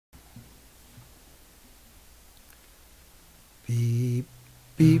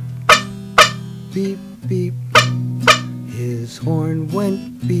beep, beep, beep. His horn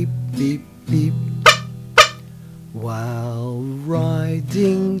went beep, beep, beep. While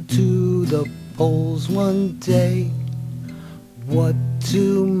riding to the polls one day, what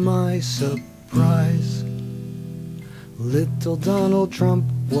to my surprise, little Donald Trump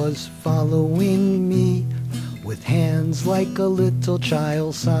was following me with hands like a little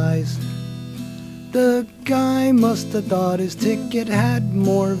child size. The guy must have thought his ticket had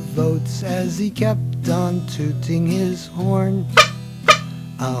more votes as he kept on tooting his horn.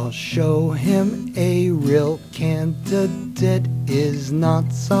 I'll show him a real candidate is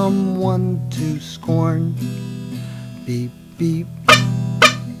not someone to scorn. Beep, beep,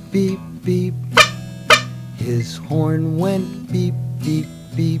 beep, beep. His horn went beep, beep,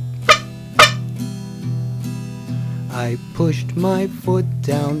 beep. I pushed my foot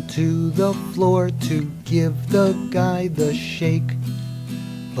down to the floor to give the guy the shake,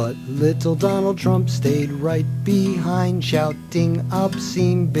 but little Donald Trump stayed right behind, shouting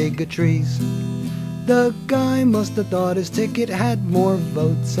obscene bigotries. The guy must have thought his ticket had more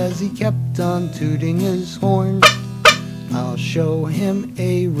votes as he kept on tooting his horn. I'll show him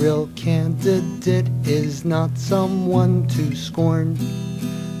a real candidate is not someone to scorn.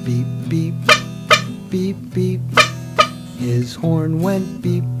 Beep, beep, beep, beep. His horn went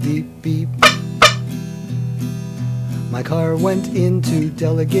beep, beep, beep. My car went into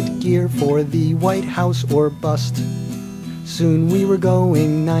delegate gear for the White House or bust. Soon we were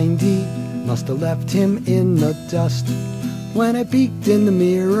going 90, must have left him in the dust. When I peeked in the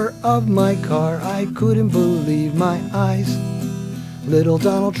mirror of my car, I couldn't believe my eyes. Little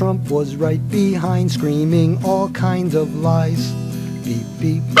Donald Trump was right behind, screaming all kinds of lies. Beep,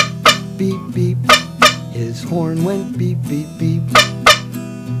 beep, beep, beep. His horn went beep, beep, beep.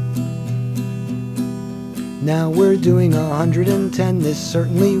 Now we're doing 110, this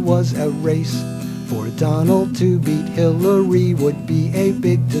certainly was a race. For Donald to beat Hillary would be a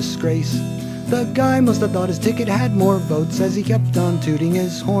big disgrace. The guy must have thought his ticket had more votes as he kept on tooting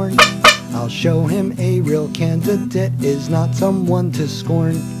his horn. I'll show him a real candidate is not someone to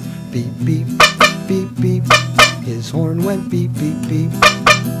scorn. Beep, beep, beep, beep. His horn went beep, beep, beep.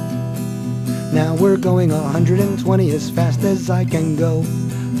 Now we're going 120 as fast as I can go.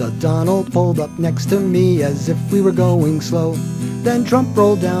 The Donald pulled up next to me as if we were going slow. Then Trump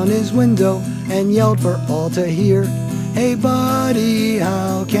rolled down his window and yelled for all to hear, "Hey buddy,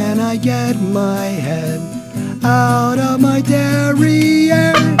 how can I get my head out of my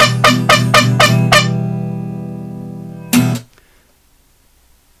derriere?"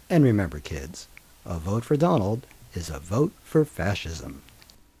 And remember kids, a vote for Donald is a vote for fascism.